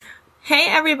Hey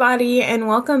everybody, and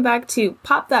welcome back to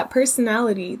Pop That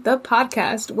Personality, the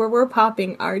podcast where we're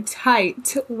popping our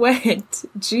tight, wet,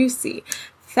 juicy,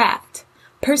 fat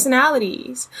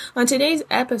personalities. On today's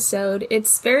episode,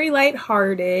 it's very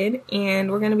lighthearted, and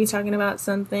we're going to be talking about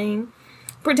something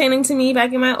pertaining to me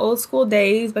back in my old school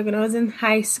days, back when I was in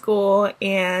high school,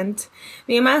 and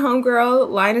me and my homegirl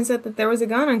lied and said that there was a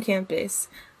gun on campus.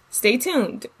 Stay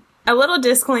tuned. A little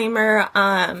disclaimer,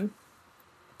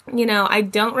 I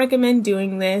don't recommend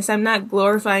doing this. I'm not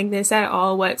glorifying this at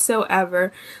all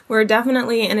whatsoever. We're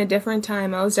definitely in a different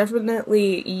time. I was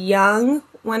definitely young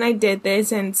when I did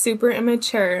this and super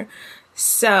immature.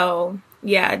 So,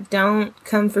 yeah, don't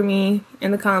come for me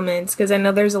in the comments because I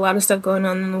know there's a lot of stuff going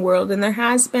on in the world and there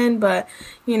has been. But,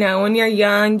 when you're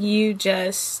young,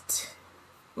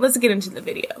 let's get into the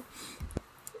video.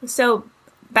 So,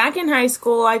 back in high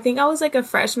school, I think I was like a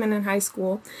freshman in high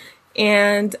school.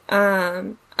 And,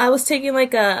 I was taking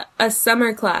like a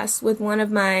summer class with one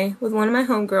of my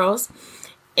homegirls,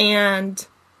 and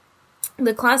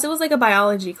the class, it was like a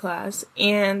biology class,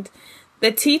 and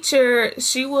the teacher,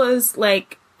 she was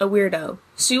like a weirdo.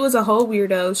 She was a whole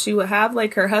weirdo. She would have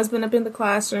like her husband up in the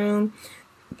classroom.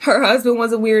 Her husband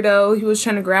was a weirdo. He was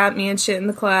trying to grab me and shit in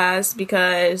the class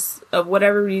because of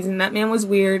whatever reason. That man was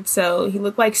weird, so he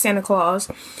looked like Santa Claus,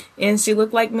 and she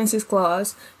looked like Mrs.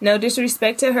 Claus. No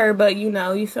disrespect to her, but you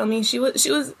feel me? She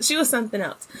was something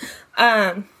else.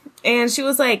 And she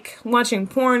was like watching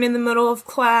porn in the middle of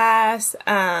class.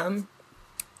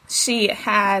 She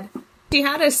had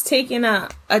us taking a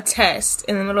test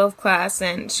in the middle of class,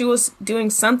 and she was doing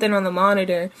something on the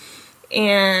monitor.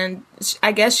 And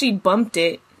I guess she bumped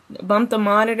the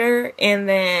monitor, and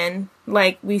then,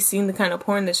 like, we seen the kind of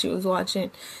porn that she was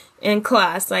watching in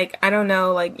class. Like, I don't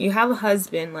know, like, you have a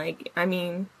husband, like, I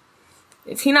mean,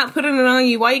 if he not putting it on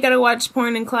you, why you gotta watch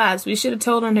porn in class? We should have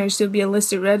told on her she'll be a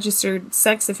listed registered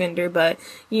sex offender, but,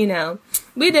 we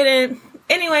didn't.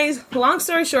 Anyways, long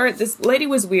story short, this lady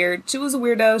was weird. She was a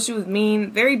weirdo. She was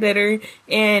mean, very bitter,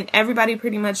 and everybody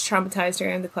pretty much traumatized her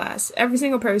in the class. Every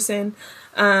single person.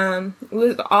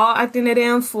 Was all acting a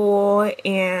damn fool,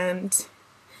 and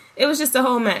it was just a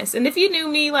whole mess. And if you knew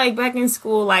me, like, back in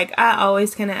school, like, I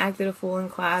always kind of acted a fool in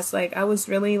class. Like, I was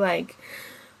really, like,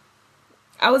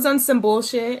 I was on some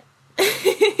bullshit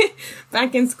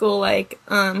back in school. Like,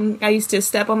 I used to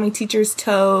step on my teacher's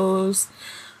toes.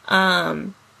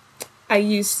 I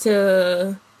used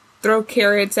to throw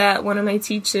carrots at one of my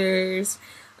teachers.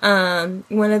 One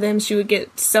of them, she would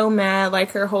get so mad,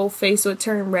 like her whole face would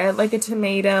turn red like a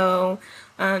tomato,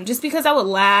 just because I would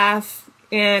laugh.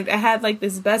 And I had like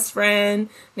this best friend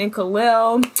named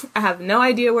Khalil. I have no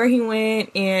idea where he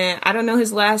went, and I don't know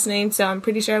his last name, so I'm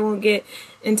pretty sure I won't get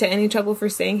into any trouble for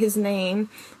saying his name.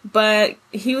 But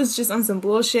he was just on some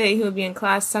bullshit. He would be in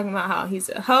class talking about how he's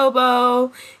a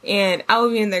hobo, and I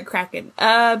would be in there cracking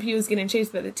up. He was getting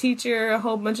chased by the teacher, a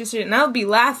whole bunch of shit, and I would be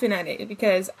laughing at it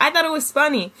because I thought it was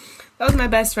funny. That was my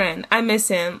best friend. I miss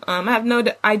him. I have no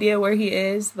idea where he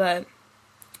is, but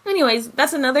anyways,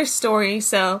 that's another story.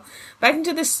 So back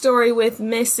into the story with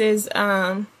Mrs.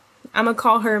 I'm gonna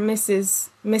call her Miss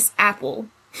Apple.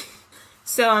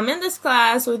 So I'm in this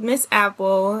class with Miss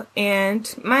Apple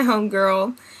and my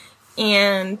homegirl,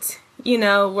 and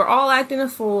we're all acting a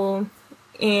fool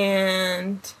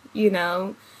and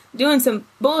doing some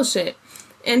bullshit.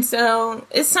 And so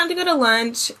it's time to go to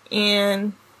lunch,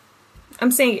 and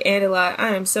I'm saying and a lot.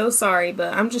 I am so sorry,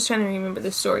 but I'm just trying to remember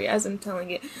the story as I'm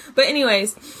telling it. But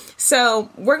anyways, so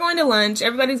we're going to lunch.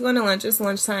 Everybody's going to lunch. It's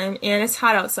lunchtime, and it's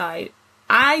hot outside.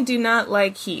 I do not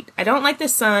like heat. I don't like the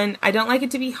sun. I don't like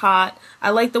it to be hot. I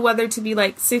like the weather to be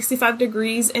like 65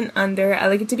 degrees and under. I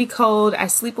like it to be cold. I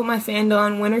sleep with my fan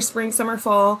on winter, spring, summer,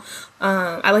 fall.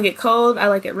 I like it cold. I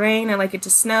like it rain. I like it to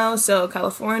snow. So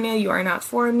California, you are not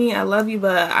for me. I love you,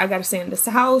 but I gotta stay in this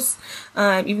house.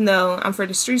 Even though I'm for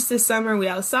the streets this summer, we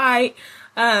outside.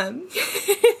 But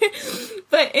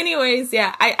anyways,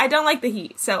 yeah, I don't like the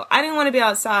heat. So I didn't want to be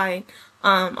outside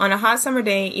on a hot summer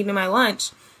day eating my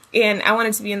lunch. And I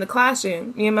wanted to be in the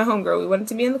classroom. Me and my homegirl, we wanted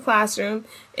to be in the classroom.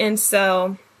 And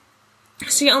so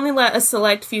she only let a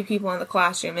select few people in the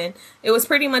classroom. And it was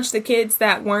pretty much the kids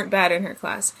that weren't bad in her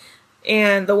class.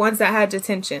 And the ones that had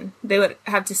detention, they would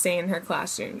have to stay in her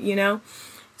classroom,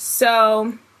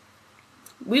 So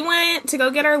we went to go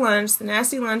get our lunch, the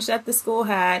nasty lunch that the school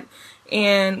had.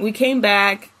 And we came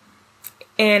back.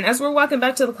 And as we're walking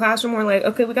back to the classroom, we're like,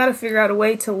 okay, we got to figure out a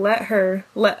way to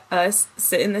let us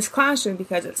sit in this classroom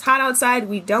because it's hot outside.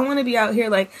 We don't want to be out here.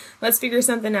 Like, let's figure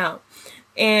something out.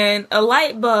 And a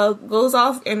light bulb goes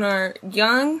off in our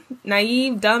young,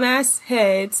 naive, dumbass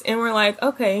heads. And we're like,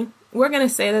 okay, we're going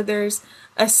to say that there's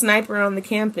a sniper on the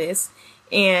campus,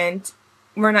 and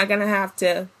we're not going to have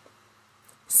to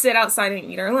sit outside and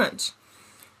eat our lunch.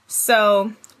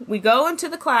 So we go into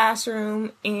the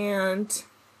classroom, and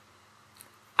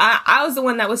I was the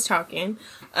one that was talking.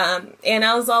 And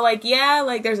I was all like, yeah,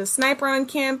 like there's a sniper on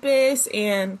campus,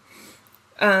 and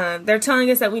they're telling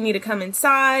us that we need to come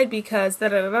inside because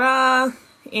da-da-da-da,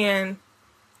 and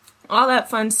all that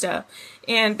fun stuff.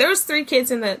 And there was 3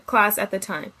 kids in the class at the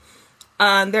time.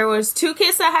 There was 2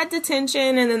 kids that had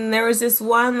detention, and then there was this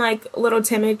one, like, little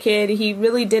timid kid. He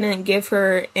really didn't give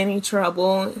her any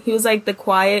trouble. He was, like, the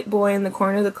quiet boy in the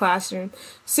corner of the classroom.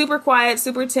 Super quiet,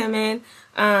 super timid.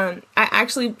 I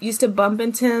actually used to bump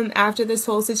into him after this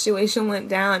whole situation went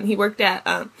down. He worked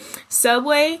at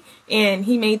Subway, and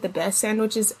he made the best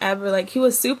sandwiches ever. Like, he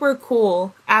was super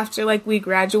cool. After, like, we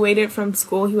graduated from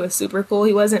school, he was super cool.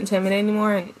 He wasn't timid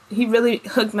anymore, and he really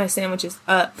hooked my sandwiches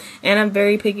up. And I'm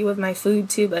very picky with my food,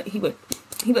 too, but he would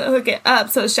hook it up.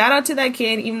 So shout out to that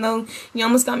kid, even though he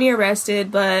almost got me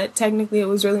arrested, but technically it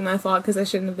was really my fault because I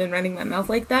shouldn't have been running my mouth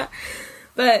like that.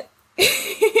 But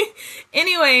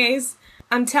anyways,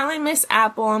 I'm telling Miss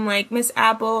Apple, I'm like, Miss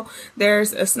Apple,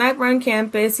 there's a sniper on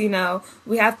campus, you know,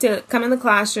 we have to come in the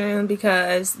classroom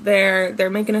because they're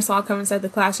making us all come inside the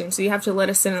classroom, so you have to let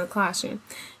us sit in the classroom.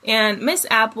 And Miss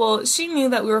Apple, she knew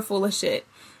that we were full of shit.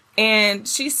 And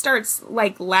she starts,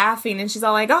 like, laughing, and she's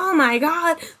all like, oh my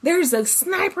god, there's a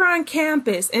sniper on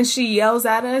campus. And she yells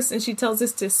at us, and she tells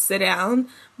us to sit down.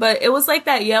 But it was like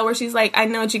that yell where she's like, I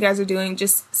know what you guys are doing,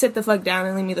 just sit the fuck down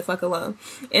and leave me the fuck alone.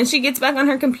 And she gets back on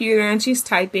her computer, and she's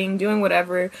typing, doing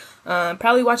whatever,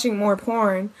 probably watching more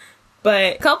porn.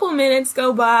 But a couple minutes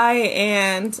go by,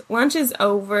 and lunch is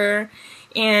over,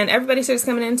 and everybody starts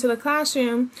coming into the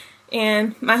classroom.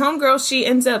 And my homegirl, she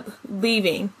ends up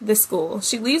leaving the school.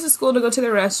 She leaves the school to go to the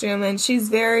restroom, and she's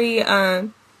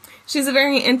a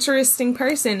very interesting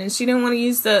person, and she didn't want to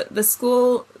use the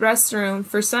school restroom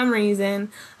for some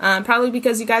reason, probably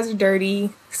because you guys are dirty,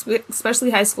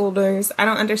 especially high schoolers. I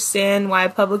don't understand why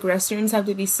public restrooms have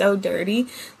to be so dirty.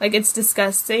 Like, it's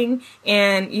disgusting.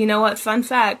 And you know what? Fun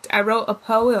fact, I wrote a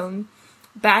poem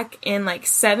back in, like,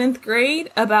 7th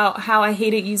grade about how I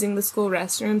hated using the school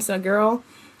restroom. So, girl,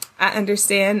 I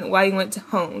understand why you went to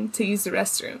home to use the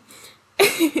restroom.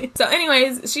 So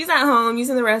anyways, she's at home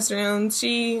using the restroom.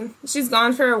 She's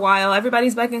gone for a while.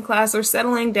 Everybody's back in class. We're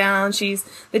settling down.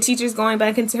 The teacher's going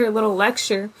back into her little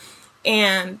lecture.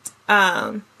 And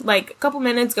like a couple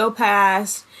minutes go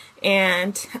past,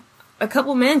 and a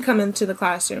couple men come into the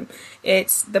classroom.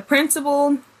 It's the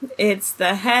principal, it's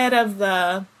the head of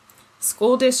the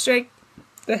school district,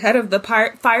 the head of the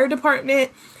fire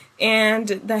department, and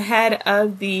the head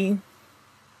of the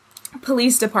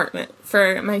police department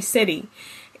for my city.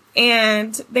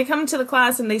 And they come to the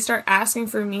class and they start asking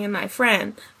for me and my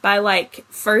friend by, like,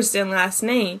 first and last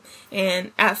name.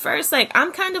 And at first, like,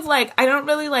 I'm kind of like, I don't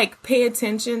really, like, pay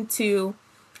attention to,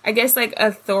 I guess, like,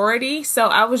 authority. So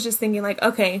I was just thinking, like,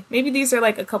 okay, maybe these are,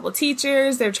 like, a couple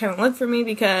teachers. They're trying to look for me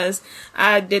because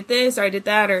I did this or I did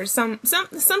that or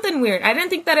something weird. I didn't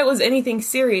think that it was anything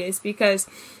serious because,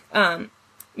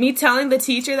 me telling the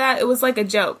teacher that, it was like a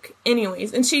joke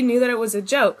anyways, and she knew that it was a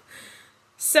joke.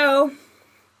 So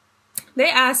they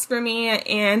asked for me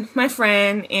and my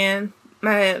friend, and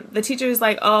the teacher is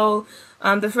like, oh,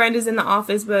 the friend is in the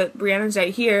office, but Brianna's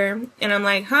right here. And I'm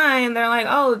like, hi, and they're like,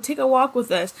 oh, take a walk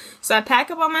with us. So I pack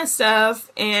up all my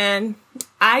stuff, and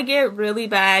I get really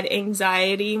bad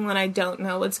anxiety when I don't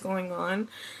know what's going on.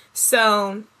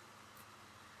 So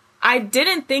I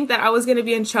didn't think that I was going to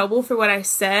be in trouble for what I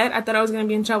said. I thought I was going to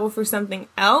be in trouble for something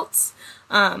else.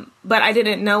 But I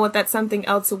didn't know what that something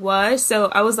else was. So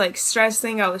I was, like,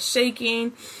 stressing. I was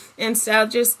shaking and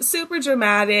stuff. Just super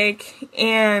dramatic.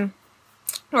 And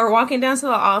we're walking down to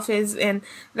the office, and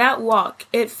that walk,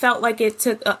 it felt like it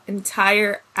took an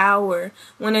entire hour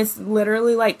when it's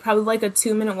literally, like, probably like a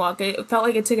 2-minute walk. It felt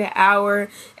like it took an hour.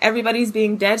 Everybody's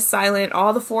being dead silent,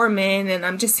 all the 4 men, and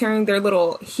I'm just hearing their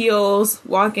little heels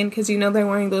walking because, you know, they're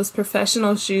wearing those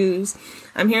professional shoes.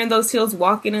 I'm hearing those heels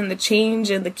walking, and the change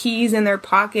and the keys in their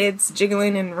pockets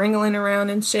jiggling and wriggling around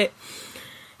and shit.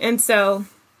 And so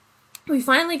we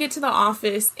finally get to the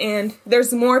office, and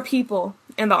there's more people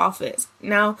in the office.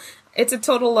 Now, it's a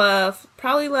total of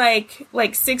probably like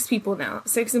 6 people now.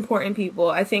 6 important people.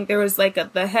 I think there was, like,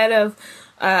 the head of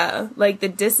like the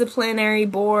disciplinary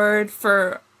board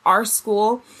for our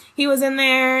school. He was in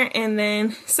there, and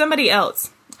then somebody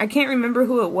else. I can't remember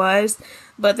who it was,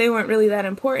 but they weren't really that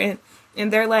important.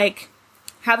 And they're like,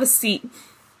 have a seat.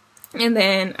 And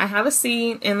then I have a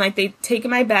seat, and, like, they take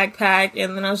my backpack,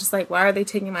 and then I was just like, why are they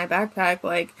taking my backpack?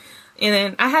 Like, And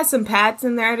then I had some pads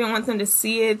in there. I didn't want them to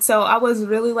see it. So I was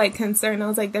really like concerned. I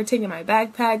was like, they're taking my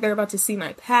backpack. They're about to see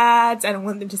my pads. I don't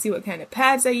want them to see what kind of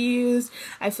pads I used.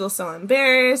 I feel so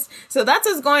embarrassed. So that's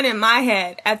what's going in my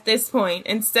head at this point,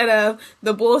 instead of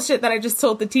the bullshit that I just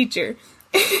told the teacher.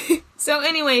 So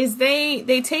anyways,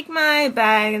 they take my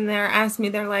bag and they're asking me,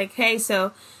 they're like, hey,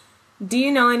 so do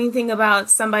you know anything about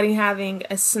somebody having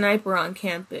a sniper on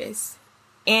campus?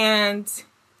 And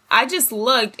I just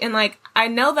looked, and like, I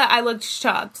know that I looked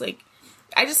shocked. Like,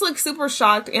 I just looked super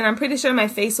shocked, and I'm pretty sure my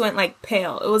face went like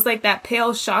pale. It was like that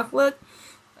pale shock look.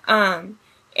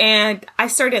 And I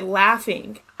started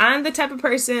laughing. I'm the type of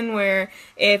person where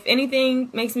if anything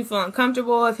makes me feel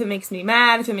uncomfortable, if it makes me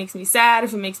mad, if it makes me sad,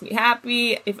 if it makes me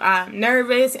happy, if I'm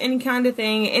nervous, any kind of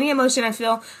thing, any emotion I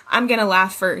feel, I'm gonna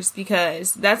laugh first,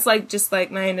 because that's like just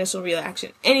like my initial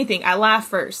reaction. Anything, I laugh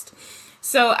first.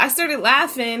 So I started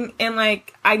laughing, and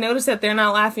like I noticed that they're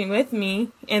not laughing with me,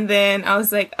 and then I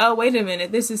was like, oh, wait a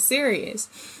minute, this is serious.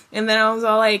 And then I was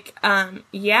all like,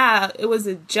 yeah, it was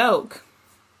a joke.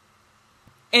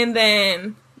 And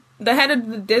then the head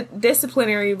of the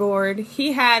disciplinary board,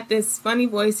 he had this funny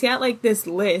voice. He had like this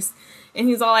list, and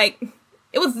he's all like,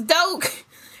 it was a joke.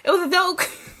 It was a joke.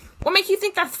 What makes you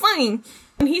think that's funny?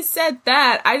 When he said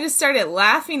that, I just started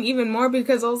laughing even more,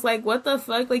 because I was like, what the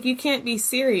fuck? Like, you can't be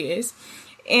serious.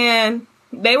 And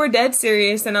they were dead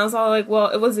serious, and I was all like, well,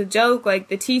 it was a joke. Like,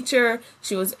 the teacher,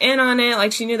 she was in on it.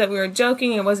 Like, she knew that we were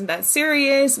joking. It wasn't that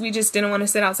serious. We just didn't want to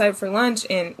sit outside for lunch,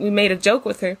 and we made a joke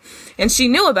with her. And she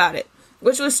knew about it,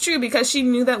 which was true, because she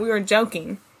knew that we were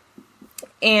joking.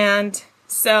 And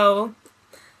so,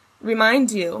 remind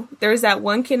you, there was that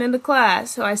one kid in the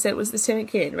class who I said was the timid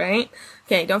kid, right?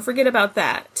 Okay, don't forget about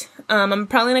that. I'm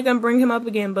probably not going to bring him up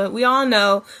again, but we all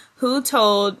know who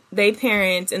told they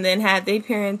parents and then had they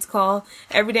parents call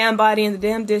every damn body in the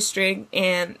damn district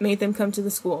and made them come to the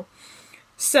school.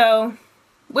 So,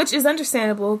 which is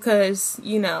understandable, because,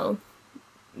 you know,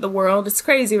 the world is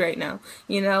crazy right now.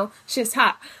 You know, shit's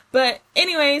hot. But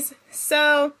anyways,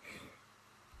 so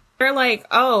they're like,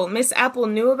 oh, Miss Apple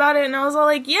knew about it? And I was all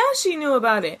like, yeah, she knew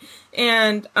about it.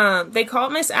 And they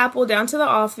called Miss Apple down to the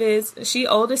office. She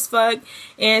old as fuck,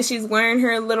 and she's wearing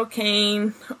her little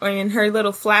cane and her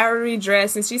little flowery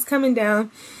dress, and she's coming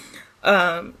down.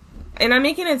 And I'm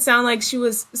making it sound like she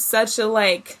was such a,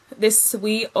 like, this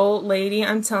sweet old lady.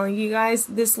 I'm telling you guys,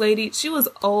 this lady, she was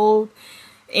old,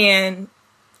 and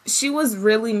she was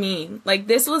really mean. Like,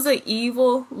 this was an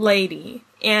evil lady.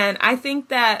 And I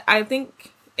think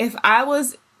if I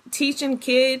was teaching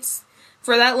kids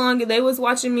for that long and they was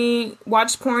watching me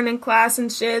watch porn in class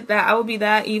and shit, that I would be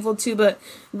that evil too. But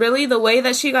really, the way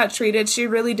that she got treated, she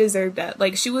really deserved that.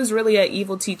 Like, she was really an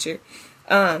evil teacher.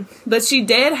 But she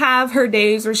did have her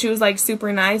days where she was like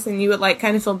super nice, and you would like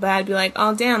kind of feel bad, be like,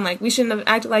 oh damn, like we shouldn't have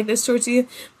acted like this towards you.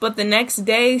 But the next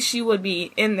day she would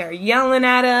be in there yelling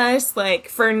at us, like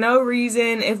for no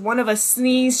reason. If one of us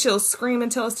sneezed, she'll scream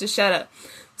and tell us to shut up.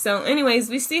 So anyways,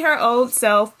 we see her old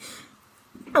self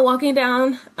walking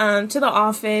down to the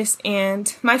office,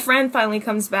 and my friend finally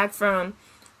comes back from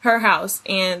her house,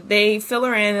 and they fill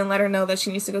her in and let her know that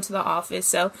she needs to go to the office.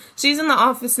 So she's in the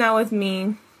office now with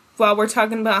me while we're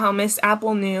talking about how Miss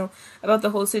Apple knew about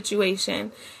the whole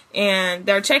situation. And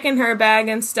they're checking her bag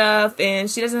and stuff, and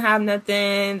she doesn't have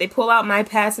nothing. They pull out my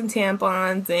pads and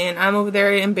tampons, and I'm over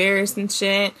there embarrassed and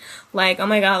shit. Like, oh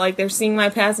my god, like they're seeing my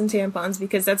pads and tampons,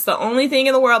 because that's the only thing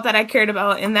in the world that I cared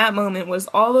about in that moment, was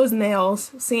all those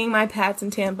males seeing my pads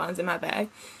and tampons in my bag.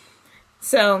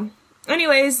 So,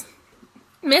 anyways,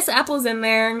 Miss Apple's in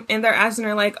there, and they're asking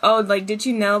her, like, oh, like, did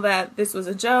you know that this was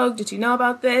a joke? Did you know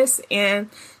about this? And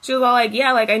she was all like,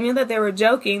 yeah, like, I knew that they were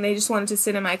joking. They just wanted to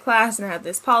sit in my class and have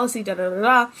this policy,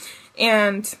 da-da-da-da.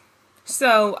 And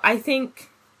so I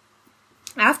think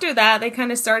after that, they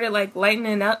kind of started, like,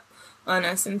 lightening up on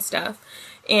us and stuff.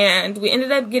 And we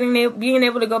ended up being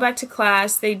able to go back to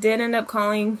class. They did end up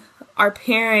calling our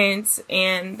parents,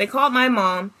 and they called my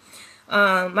mom.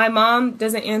 My mom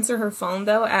doesn't answer her phone,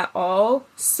 though, at all,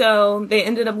 so they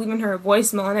ended up leaving her a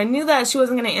voicemail, and I knew that she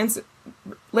wasn't going to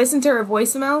listen to her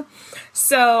voicemail.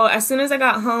 So as soon as I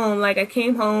got home, like, I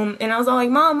came home, and I was all like,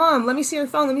 Mom, let me see your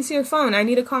phone, I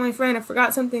need to call my friend, I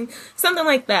forgot something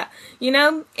like that, you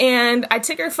know. And I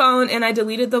took her phone and I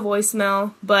deleted the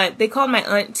voicemail, but they called my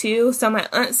aunt too, so my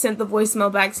aunt sent the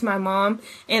voicemail back to my mom.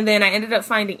 And then I ended up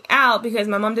finding out, because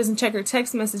my mom doesn't check her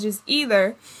text messages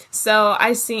either, so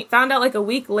I found out like a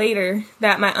week later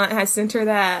that my aunt had sent her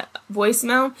that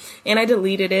voicemail, and I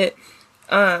deleted it.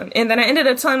 And then I ended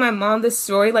up telling my mom this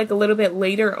story like a little bit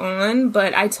later on,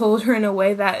 but I told her in a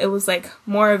way that it was like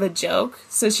more of a joke.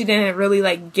 So she didn't really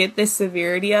like get the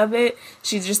severity of it.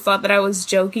 She just thought that I was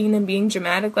joking and being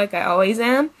dramatic like I always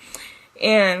am.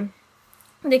 And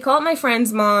they called my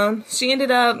friend's mom. She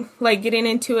ended up like getting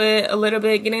into it a little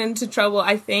bit, getting into trouble,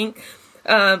 I think,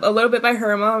 a little bit by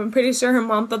her mom. I'm pretty sure her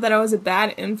mom thought that I was a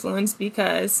bad influence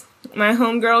because my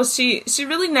homegirl, she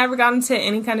really never got into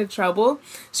any kind of trouble.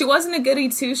 She wasn't a goody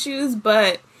two-shoes,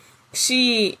 but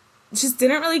she just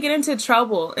didn't really get into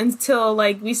trouble until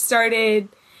like we started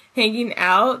hanging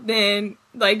out. Then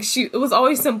like it was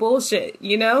always some bullshit,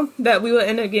 you know, that we would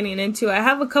end up getting into. I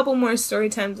have a couple more story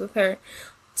times with her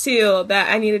too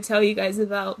that I need to tell you guys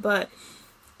about, but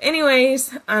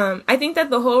anyways, I think that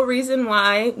the whole reason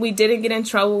why we didn't get in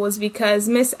trouble was because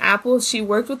Miss Apple, she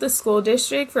worked with the school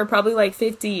district for probably like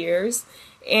 50 years.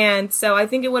 And so I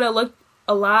think it would have looked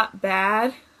a lot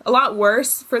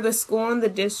worse for the school and the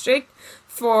district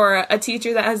for a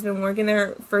teacher that has been working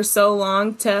there for so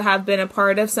long to have been a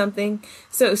part of something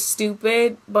so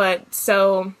stupid, but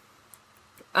so,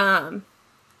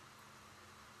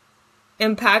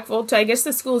 impactful to, I guess,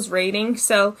 the school's rating.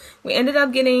 So we ended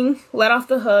up getting let off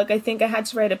the hook. I think I had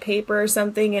to write a paper or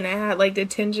something, and I had like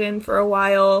detention for a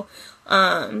while,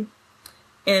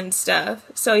 and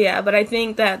stuff. So yeah, but I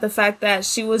think that the fact that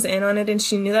she was in on it and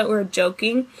she knew that we were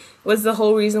joking was the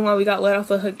whole reason why we got let off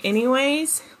the hook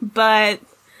anyways. But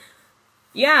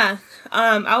yeah,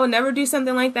 I would never do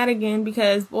something like that again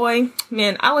because, boy,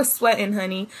 man, I was sweating,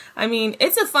 honey. I mean,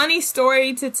 it's a funny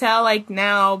story to tell like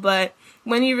now, but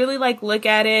when you really like look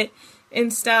at it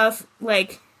and stuff,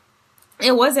 like,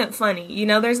 it wasn't funny. You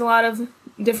know, there's a lot of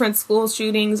different school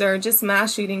shootings or just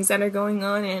mass shootings that are going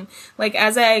on. And like,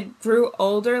 as I grew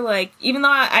older, like, even though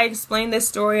I explain this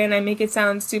story and I make it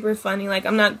sound super funny, like,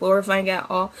 I'm not glorifying it at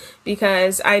all,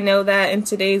 because I know that in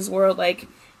today's world, like,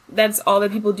 that's all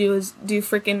that people do is do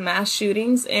freaking mass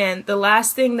shootings. And the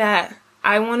last thing that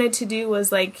I wanted to do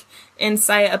was like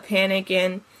incite a panic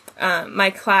in my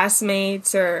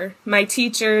classmates or my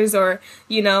teachers or,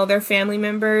 you know, their family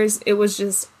members. It was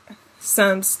just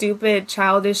some stupid,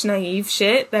 childish, naive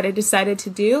shit that I decided to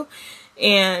do,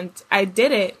 and I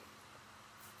did it.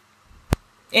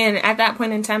 And at that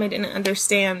point in time, I didn't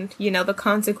understand, you know, the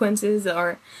consequences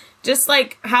or just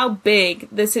like how big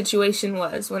the situation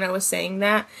was when I was saying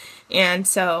that. And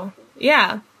so,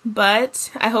 yeah,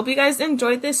 but I hope you guys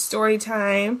enjoyed this story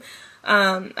time.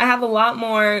 I have a lot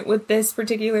more with this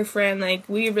particular friend. Like,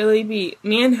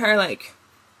 me and her, like,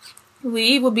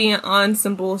 we will be on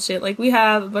some bullshit. Like, we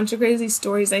have a bunch of crazy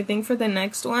stories. I think for the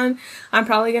next one, I'm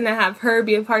probably gonna have her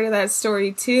be a part of that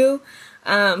story too.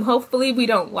 Hopefully we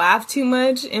don't laugh too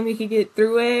much and we can get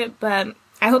through it, but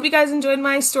I hope you guys enjoyed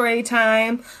my story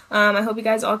time. I hope you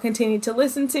guys all continue to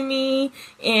listen to me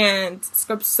and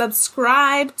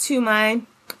subscribe to my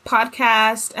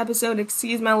podcast episode.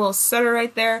 Excuse my little stutter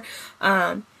right there.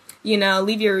 You know,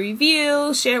 leave your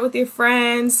review, share it with your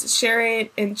friends, share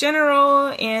it in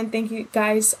general, and thank you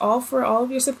guys all for all of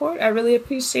your support. I really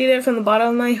appreciate it from the bottom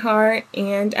of my heart,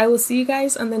 and I will see you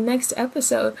guys on the next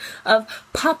episode of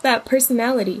Pop That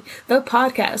Personality, the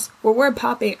podcast where we're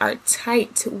popping our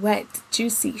tight, wet,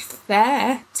 juicy,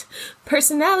 fat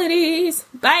personalities.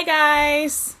 Bye,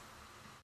 guys!